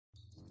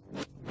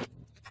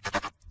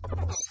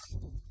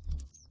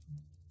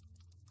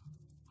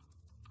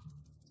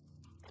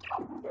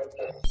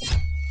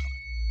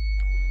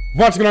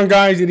What's going on,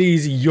 guys? It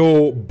is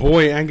your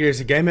boy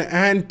Angrysagamer,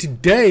 and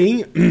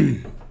today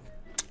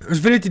this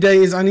video today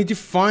is I need to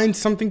find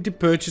something to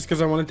purchase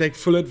because I want to take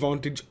full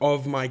advantage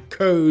of my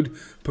code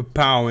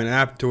Pa-Pow in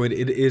Aptoide.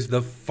 It is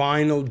the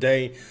final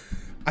day.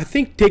 I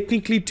think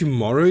technically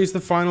tomorrow is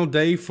the final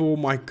day for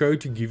my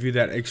code to give you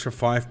that extra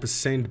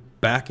 5%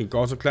 back in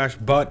Castle Clash,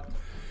 but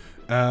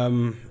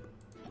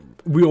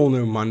we all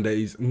know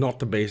Mondays not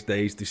the best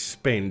days to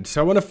spend.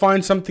 So I want to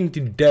find something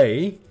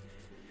today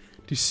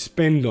to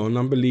spend on.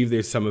 I believe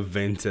there's some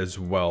events as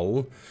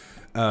well.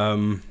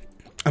 And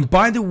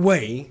by the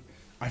way,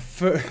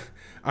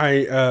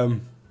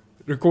 I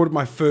recorded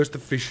my first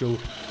official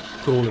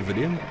crawler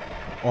video,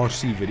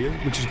 RC video,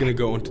 which is going to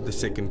go onto the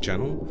second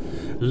channel.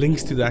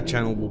 Links to that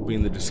channel will be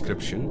in the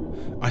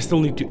description. I still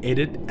need to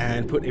edit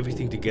and put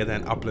everything together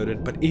and upload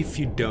it, but if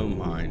you don't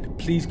mind,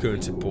 please go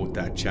and support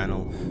that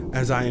channel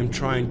as I am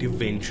trying to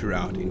venture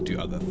out into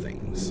other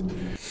things.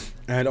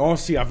 And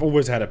RC, I've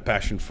always had a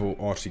passion for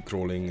RC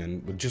crawling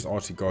and just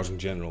RC cars in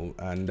general,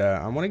 and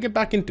I want to get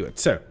back into it.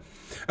 So,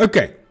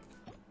 okay,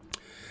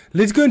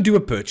 let's go and do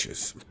a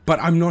purchase, but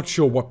I'm not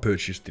sure what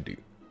purchase to do.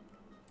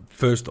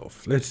 First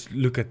off, let's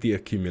look at the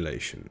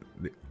accumulation.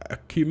 The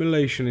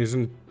accumulation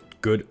isn't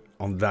good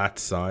on that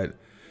side.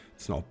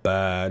 It's not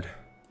bad.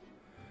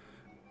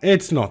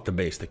 It's not the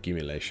best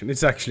accumulation.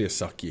 It's actually a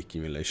sucky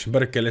accumulation.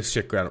 But okay, let's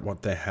check out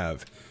what they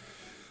have.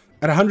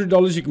 At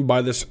 $100, you can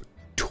buy this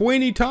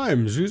 20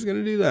 times. Who's going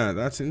to do that?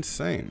 That's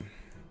insane.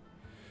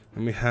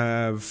 And we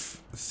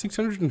have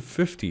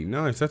 650.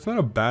 Nice. That's not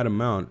a bad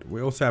amount.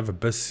 We also have a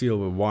best seal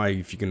with Y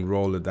if you can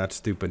roll it. That's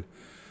stupid.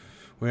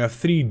 We have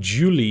 3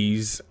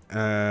 Julies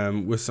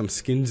with some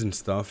skins and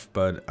stuff,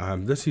 but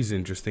this is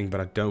interesting, but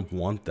I don't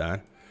want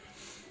that.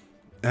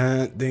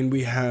 And then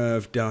we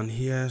have down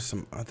here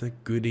some other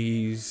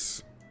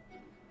goodies.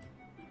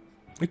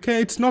 Okay,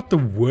 it's not the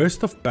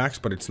worst of packs,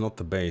 but it's not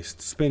the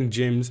best. Spend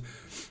gems.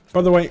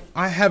 By the way,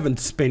 I haven't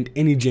spent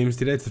any gems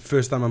today. It's the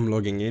first time I'm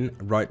logging in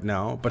right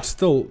now, but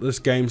still, this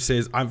game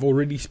says I've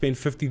already spent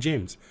 50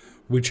 gems,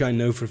 which I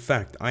know for a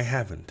fact I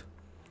haven't.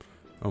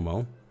 Oh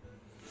well.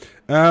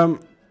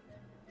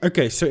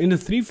 Okay, so in the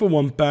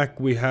 3-for-1 pack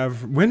we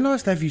have... When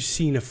last have you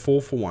seen a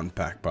 4-for-1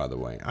 pack, by the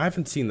way? I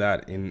haven't seen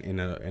that in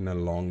a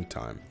long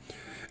time.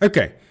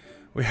 Okay,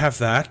 we have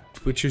that,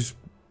 which is...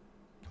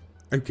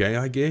 Okay,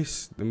 I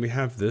guess. Then we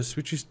have this,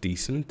 which is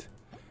decent.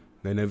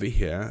 Then over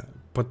here.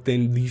 But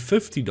then the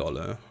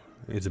 $50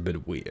 is a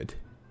bit weird.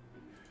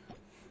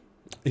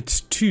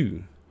 It's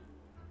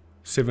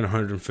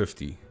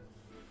 750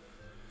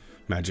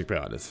 magic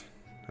powders.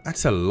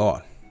 That's a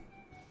lot.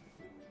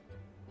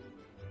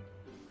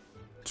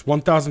 It's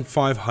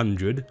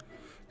 1,500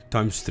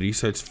 times 3,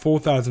 so it's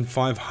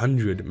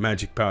 4,500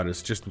 magic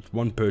powders just with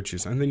one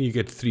purchase, and then you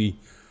get 3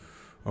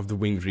 of the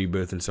winged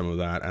rebirth and some of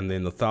that, and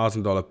then the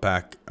 $1,000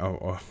 pack,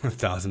 or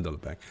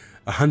 $1,000 pack,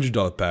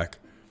 $100 pack.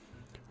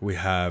 We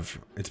have,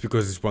 it's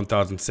because it's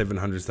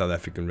 1,700 South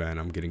African rand.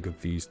 I'm getting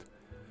confused.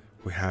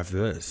 We have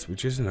this,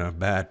 which isn't a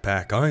bad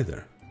pack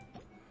either.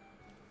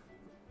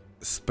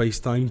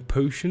 Space-time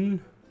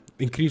potion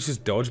increases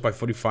dodge by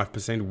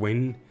 45%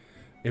 when.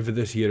 If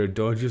this hero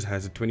dodges,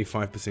 has a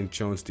 25%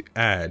 chance to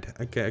add.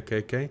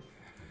 Okay.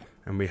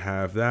 And we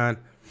have that.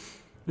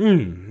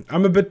 I'm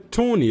a bit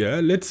torn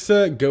here. Let's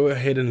go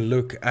ahead and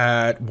look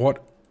at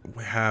what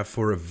we have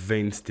for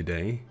events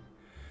today.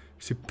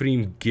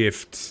 Supreme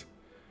Gifts.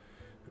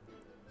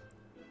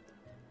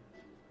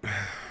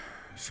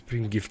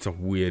 Supreme Gifts are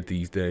weird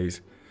these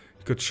days.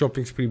 Got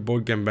Shopping Spree,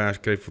 Board Game Bash,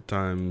 Grateful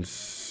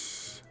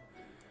Times.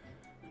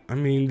 I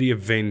mean, the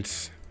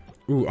events.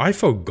 Ooh, I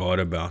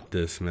forgot about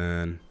this,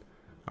 man.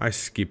 I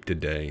skipped a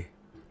day.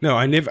 No,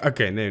 I never...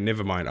 Okay, no,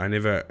 never mind. I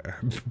never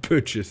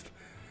purchased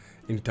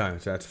in time,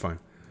 so that's fine.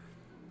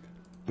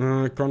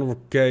 Carnival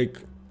Cake.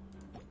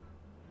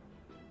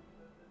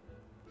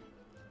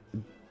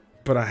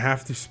 But I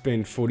have to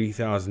spend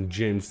 40,000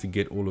 gems to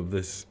get all of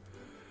this.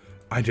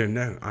 I don't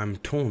know. I'm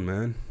torn,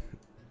 man.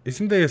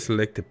 Isn't there a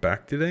selected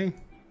pack today?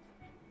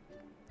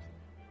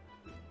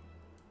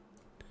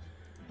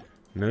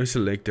 No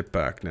selected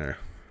pack, no.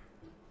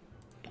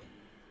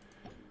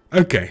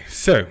 Okay,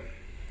 so...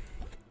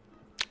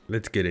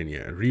 Let's get in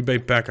here.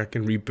 Rebate pack, I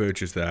can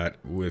repurchase that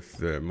with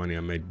the money I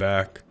made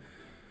back.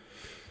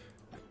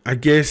 I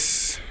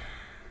guess...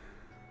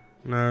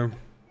 No. I'm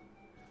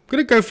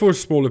gonna go for a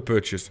smaller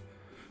purchase.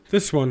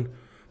 This one,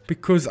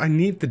 because I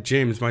need the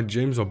gems. My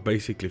gems are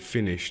basically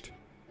finished.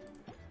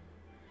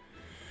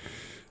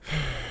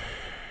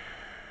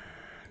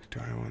 Do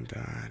I want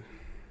that?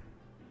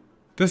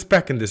 This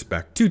pack and this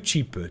pack. 2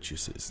 cheap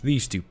purchases.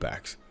 These 2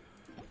 packs.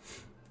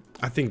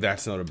 I think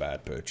that's not a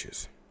bad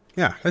purchase.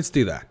 Yeah, let's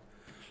do that.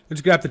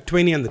 Let's grab the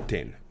 20 and the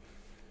 10.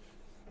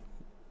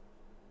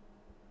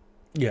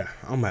 Yeah,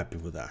 I'm happy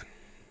with that.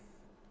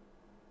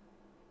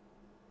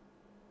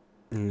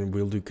 And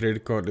we'll do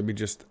credit card. Let me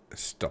just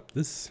stop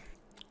this.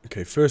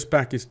 Okay, first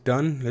pack is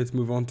done. Let's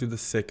move on to the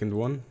second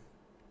one.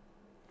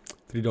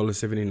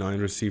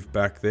 $3.79 received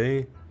back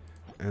there.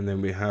 And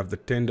then we have the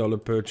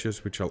 $10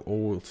 purchase, which I'll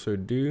also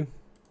do.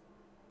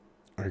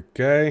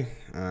 Okay,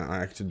 I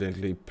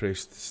accidentally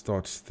pressed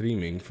start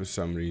streaming for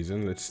some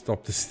reason. Let's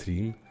stop the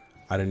stream.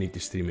 I don't need to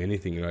stream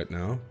anything right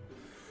now.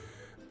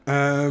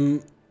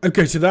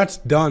 Okay, so that's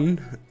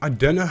done. I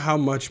don't know how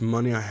much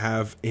money I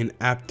have in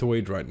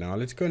Aptoide right now.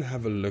 Let's go and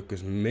have a look,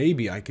 because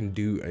maybe I can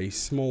do a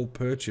small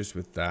purchase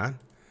with that.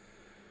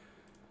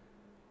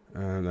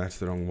 That's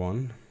the wrong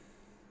one.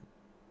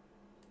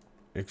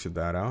 Exit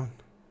that out.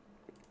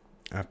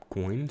 App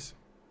coins.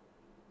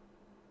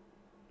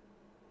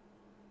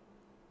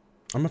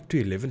 I'm up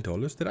to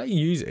 $11. Did I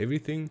use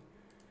everything?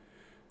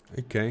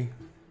 Okay.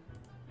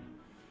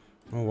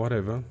 Oh,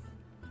 whatever.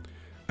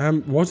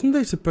 Wasn't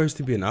there supposed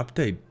to be an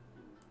update?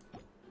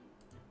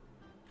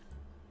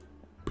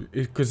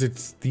 Because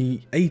it's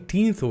the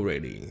 18th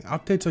already.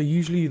 Updates are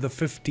usually the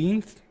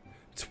 15th.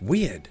 It's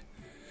weird.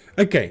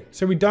 Okay,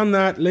 so we've done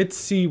that. Let's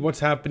see what's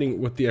happening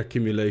with the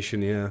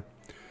accumulation here.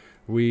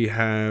 We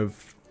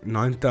have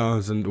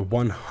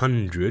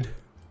 9,100.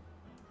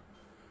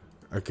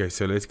 Okay,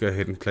 so let's go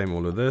ahead and claim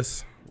all of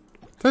this.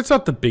 That's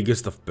not the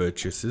biggest of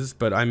purchases,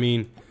 but I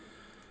mean,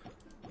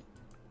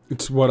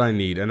 it's what I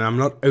need, and I'm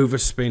not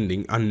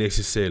overspending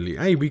unnecessarily.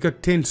 Hey, we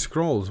got 10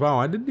 scrolls. Wow,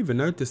 I didn't even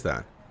notice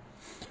that.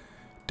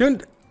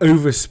 Don't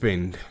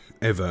overspend,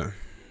 ever,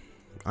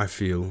 I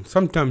feel.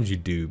 Sometimes you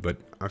do, but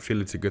I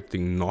feel it's a good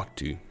thing not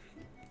to.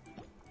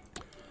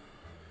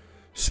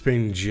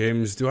 Spend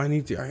gems. Do I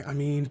need to? I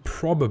mean,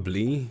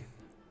 probably.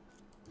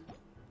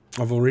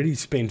 I've already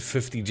spent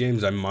 50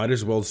 gems. I might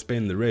as well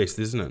spend the rest,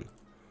 isn't it?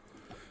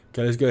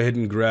 Okay, let's go ahead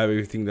and grab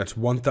everything. That's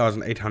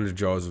 1,800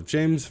 jars of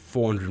gems,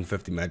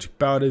 450 magic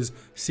powders,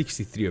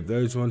 63 of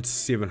those ones,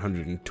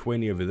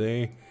 720 over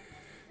there.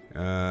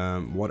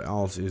 What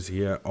else is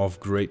here of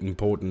great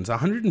importance?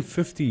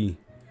 150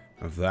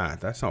 of that.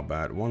 That's not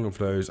bad. One of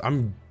those.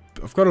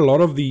 I've got a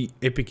lot of the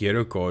epic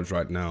hero cards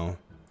right now,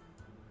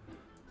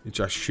 which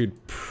I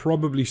should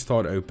probably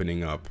start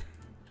opening up.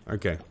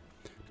 Okay,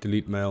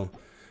 delete mail.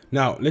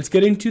 Now, let's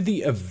get into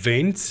the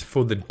events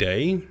for the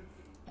day.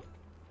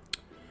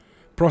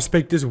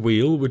 Prospector's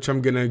Wheel, which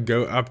I'm going to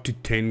go up to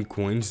 10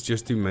 coins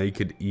just to make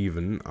it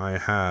even. I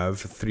have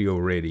 3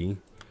 already.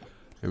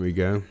 There we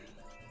go.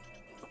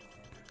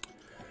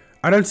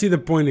 I don't see the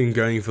point in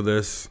going for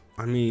this.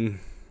 I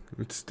mean,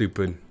 it's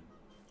stupid.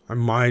 I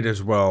might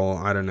as well.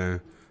 I don't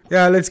know.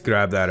 Yeah, let's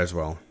grab that as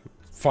well.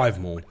 5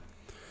 more.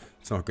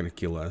 It's not going to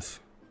kill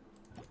us.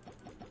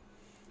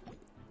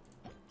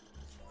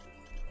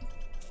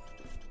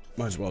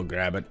 Might as well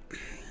grab it.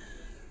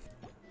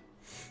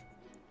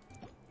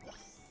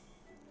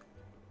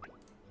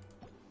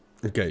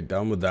 Okay,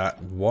 done with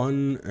that.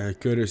 One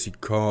courtesy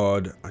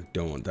card. I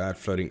don't want that.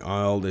 Floating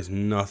Isle. There's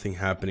nothing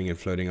happening in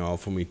Floating Isle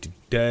for me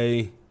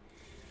today.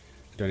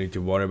 Don't need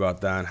to worry about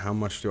that. How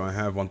much do I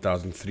have?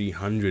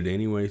 1,300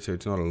 anyway, so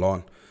it's not a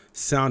lot.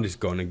 Sound is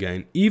gone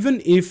again.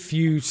 Even if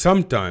you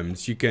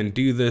sometimes you can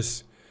do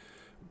this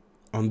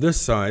on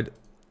this side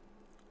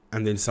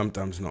and then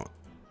sometimes not.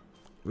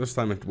 This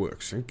time it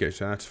works. Okay,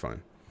 so that's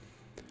fine.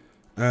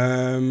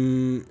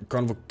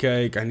 Carnival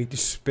cake. I need to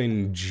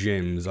spend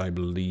gems, I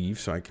believe,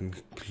 so I can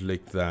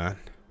click that.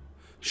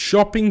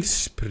 Shopping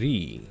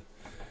spree.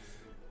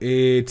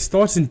 It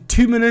starts in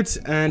 2 minutes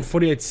and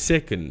 48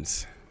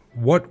 seconds.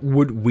 What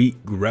would we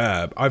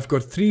grab? I've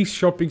got 3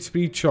 shopping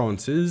spree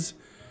chances.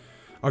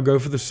 I'll go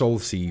for the soul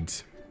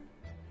seeds.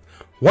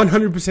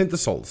 100% the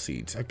soul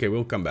seeds. Okay,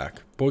 we'll come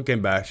back. Board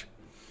game bash.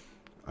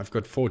 I've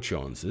got 4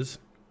 chances.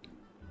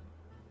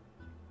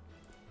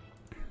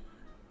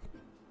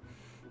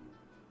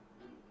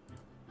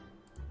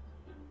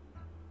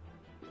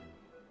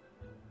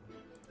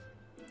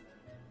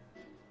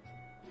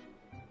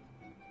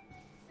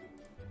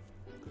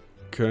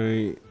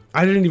 Okay,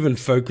 I didn't even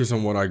focus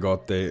on what I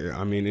got there.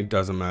 I mean, it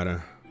doesn't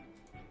matter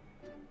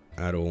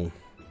at all.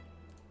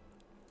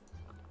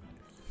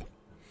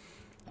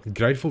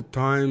 Grateful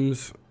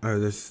times. Oh,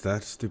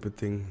 that stupid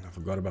thing. I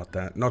forgot about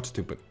that. Not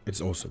stupid.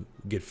 It's awesome.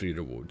 Get free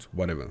rewards.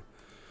 Whatever.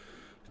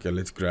 Okay,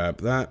 let's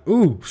grab that.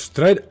 Ooh,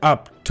 straight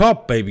up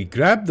top, baby.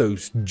 Grab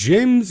those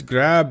gems.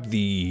 Grab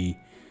the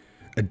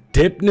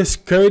Adeptness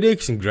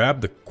Codex and grab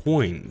the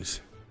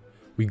coins.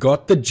 We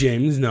got the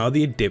gems. Now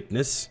the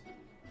Adeptness.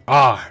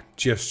 Ah,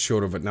 just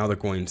short of it. Now the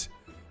coins.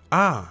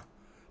 Ah,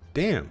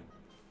 damn.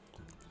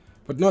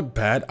 But not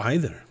bad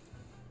either.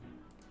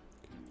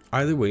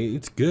 Either way,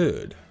 it's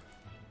good.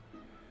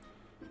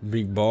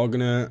 Big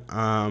bargainer.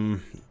 I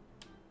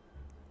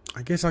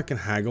guess I can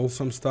haggle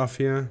some stuff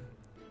here.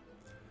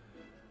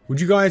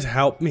 Would you guys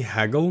help me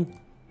haggle?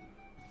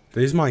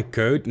 There's my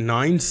code.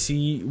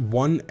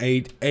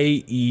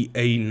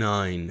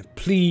 9C18AEA9.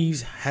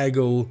 Please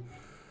haggle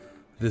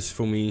this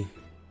for me.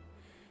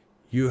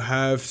 You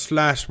have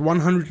slashed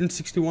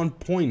 161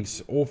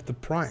 points off the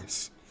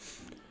price.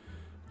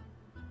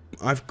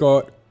 I've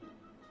got...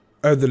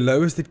 Oh, the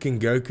lowest it can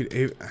go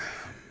could...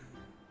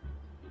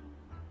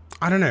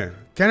 I don't know.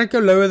 Can it go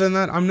lower than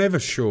that? I'm never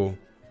sure.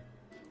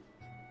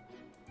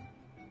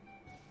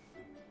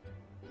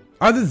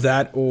 Either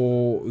that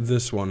or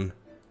this one.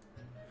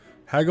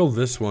 Haggle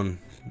this one.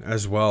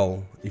 as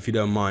well, if you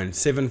don't mind.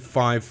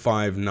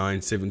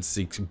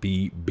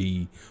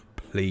 755976BB,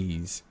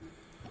 please.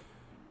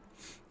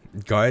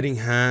 Guiding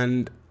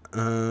hand.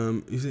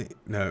 Is it?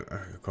 No, I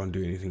can't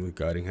do anything with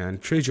guiding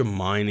hand. Treasure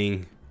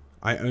mining.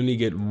 I only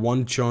get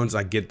one chance.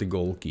 I get the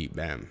gold key.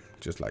 Bam.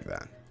 Just like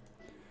that.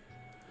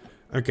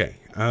 Okay.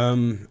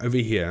 Over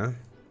here,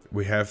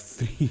 we have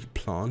 3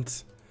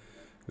 plants.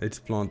 Let's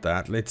plant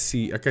that. Let's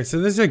see. Okay, so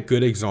this is a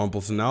good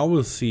example. So now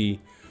we'll see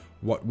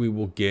what we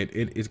will get.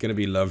 It is going to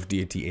be love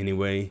deity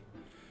anyway.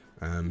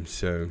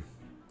 So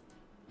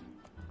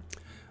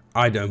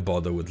I don't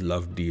bother with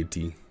love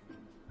deity.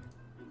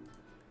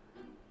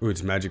 Oh,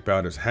 it's magic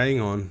powders.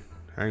 Hang on.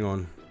 Hang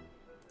on.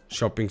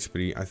 Shopping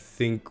spree. I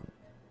think...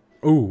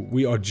 Oh,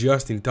 we are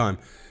just in time.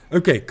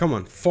 Okay, come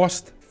on.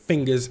 Fast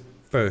fingers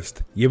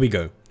first. Here we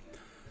go.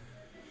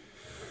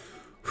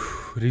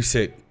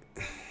 Reset.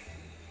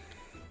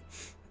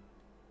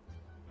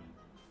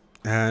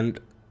 And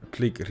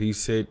click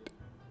reset.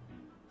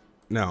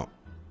 Now.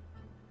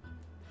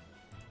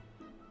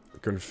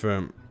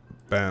 Confirm.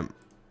 Bam.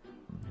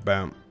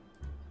 Bam.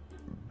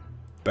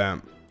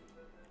 Bam.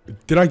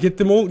 Did I get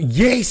them all?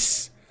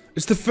 Yes!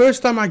 It's the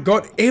first time I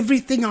got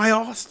everything I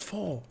asked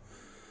for.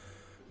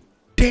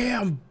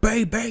 Damn,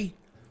 baby.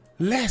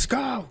 Let's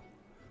go.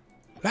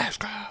 Let's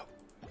go.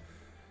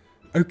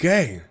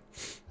 Okay.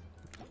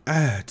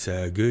 That's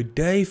a good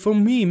day for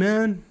me,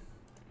 man.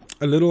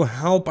 A little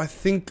help. I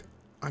think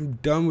I'm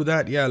done with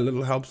that. Yeah, a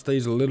little help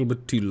stays a little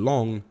bit too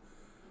long.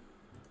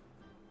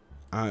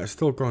 I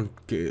still can't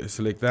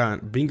select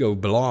that. Bingo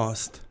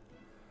blast.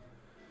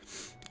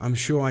 I'm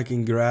sure I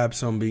can grab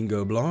some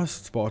bingo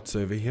blast spots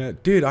over here.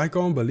 Dude, I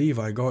can't believe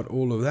I got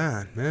all of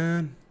that,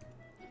 man.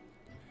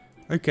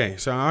 Okay,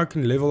 so I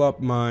can level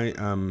up my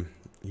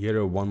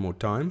hero one more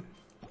time.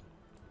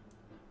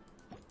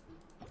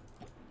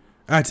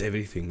 That's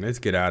everything. Let's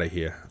get out of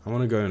here. I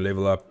want to go and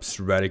level up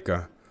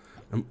Sratica.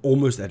 I'm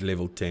almost at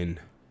level 10.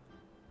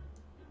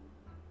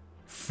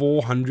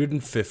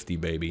 450,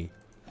 baby.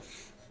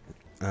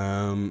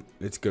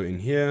 Let's go in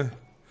here.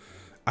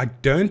 I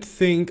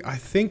think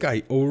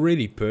I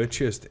already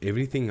purchased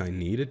everything I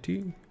needed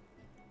to.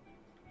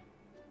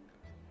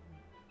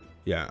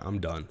 Yeah, I'm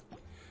done.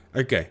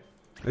 Okay,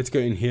 let's go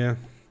in here.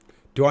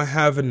 Do I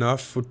have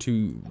enough for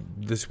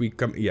this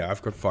week? Yeah,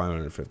 I've got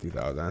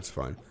 550,000. That's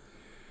fine.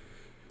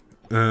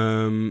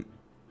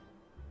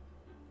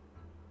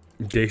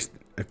 Guest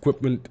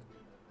equipment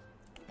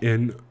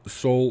in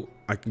soul.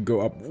 I can go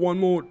up one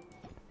more.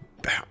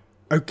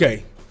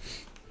 Okay.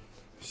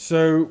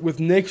 So with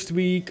next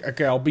week,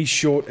 okay, I'll be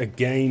short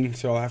again,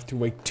 so I'll have to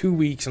wait 2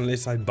 weeks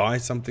unless I buy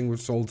something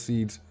with soul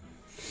seeds.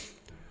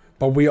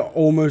 But we are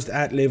almost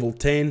at level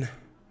 10,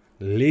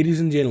 ladies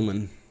and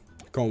gentlemen.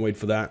 Can't wait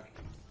for that.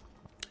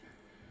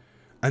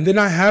 And then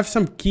I have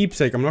some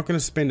keepsake. I'm not going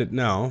to spend it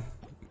now.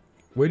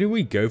 Where do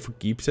we go for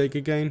keepsake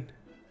again?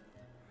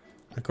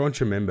 I can't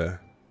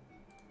remember.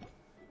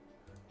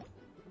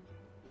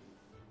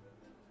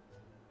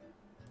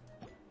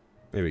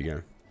 There we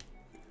go.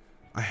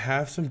 I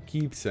have some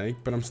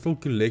keepsake, but I'm still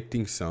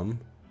collecting some.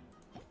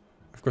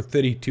 I've got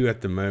 32 at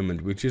the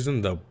moment, which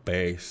isn't the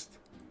best.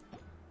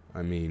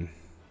 I mean,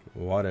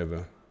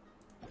 whatever.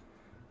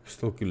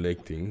 Still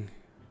collecting.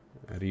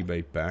 A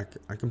rebate pack.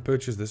 I can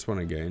purchase this one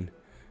again.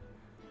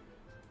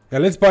 Yeah,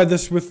 let's buy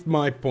this with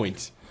my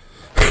points.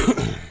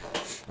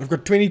 I've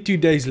got 22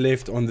 days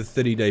left on the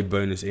 30-day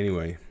bonus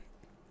anyway.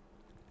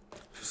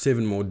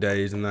 7 more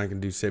days, and then I can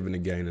do 7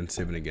 again and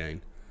 7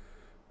 again.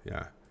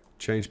 Yeah.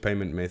 Change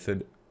payment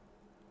method.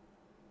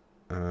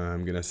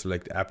 I'm going to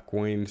select app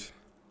coins.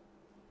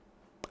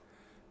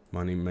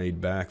 Money made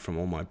back from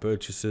all my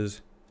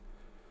purchases.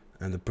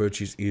 And the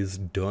purchase is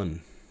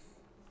done.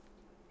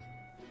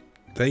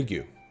 Thank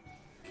you.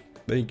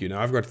 Thank you.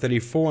 Now I've got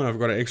 34 and I've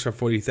got an extra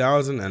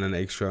 40,000 and an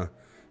extra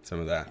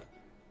some of that.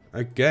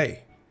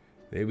 Okay.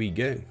 There we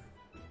go.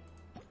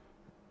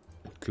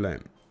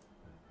 Claim.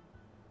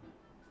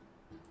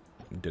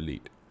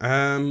 Delete.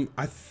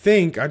 I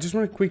think I just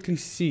want to quickly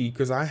see,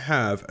 because I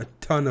have a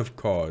ton of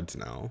cards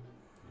now.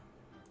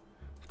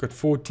 I've got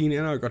 14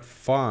 and I've got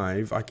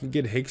 5. I can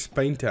get Hex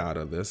Painter out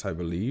of this, I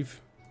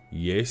believe.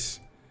 Yes.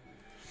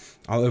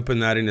 I'll open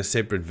that in a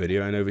separate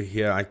video. And over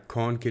here, I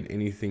can't get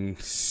anything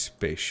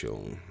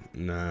special.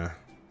 Nah.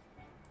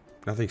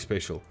 Nothing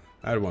special.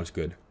 That one's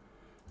good.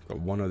 Got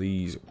one of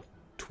these.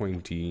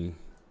 20.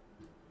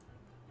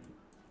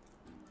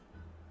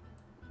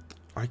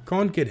 I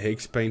can't get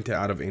Hex Painter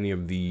out of any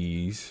of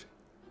these.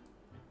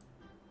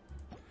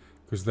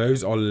 Because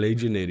those are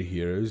legendary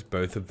heroes.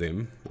 Both of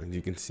them. As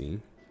you can see.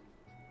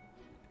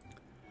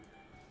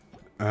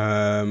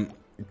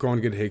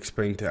 Can't get Hex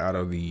Painter out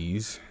of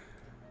these.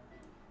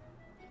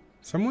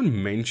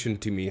 Someone mentioned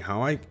to me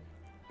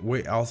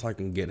where else I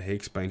can get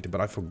Hex Painter,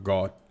 but I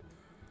forgot.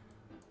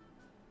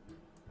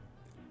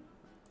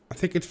 I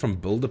think it's from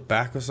Builder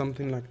Pack or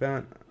something like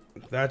that.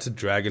 That's a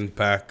Dragon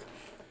Pack.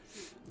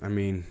 I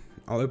mean,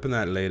 I'll open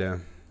that later,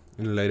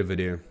 in a later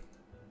video.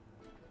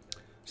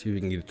 See if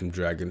we can get some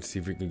dragons, see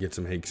if we can get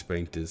some Hex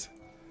Painters.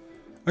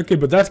 Okay,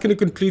 but that's going to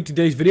conclude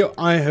today's video.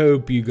 I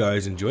hope you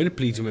guys enjoyed it.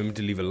 Please remember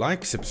to leave a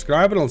like,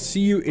 subscribe, and I'll see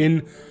you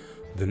in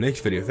the next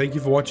video. Thank you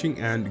for watching,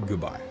 and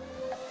goodbye.